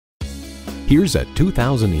Here's a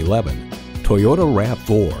 2011 Toyota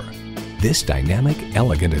RAV4. This dynamic,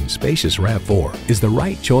 elegant, and spacious RAV4 is the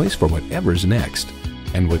right choice for whatever's next.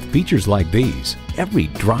 And with features like these, every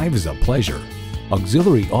drive is a pleasure.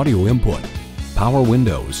 Auxiliary audio input, power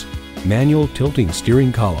windows, manual tilting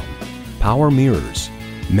steering column, power mirrors,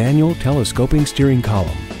 manual telescoping steering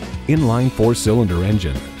column, inline 4-cylinder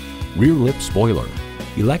engine, rear lip spoiler,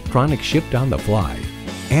 electronic shift on the fly,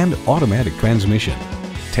 and automatic transmission.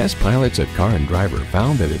 Test pilots at Car and Driver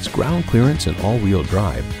found that its ground clearance and all-wheel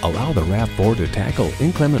drive allow the RAV4 to tackle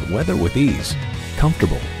inclement weather with ease.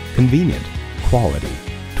 Comfortable, convenient, quality.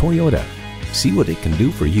 Toyota. See what it can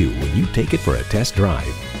do for you when you take it for a test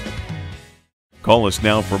drive. Call us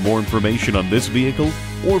now for more information on this vehicle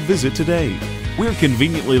or visit today. We're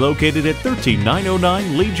conveniently located at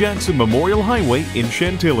 13909 Lee Jackson Memorial Highway in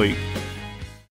Chantilly.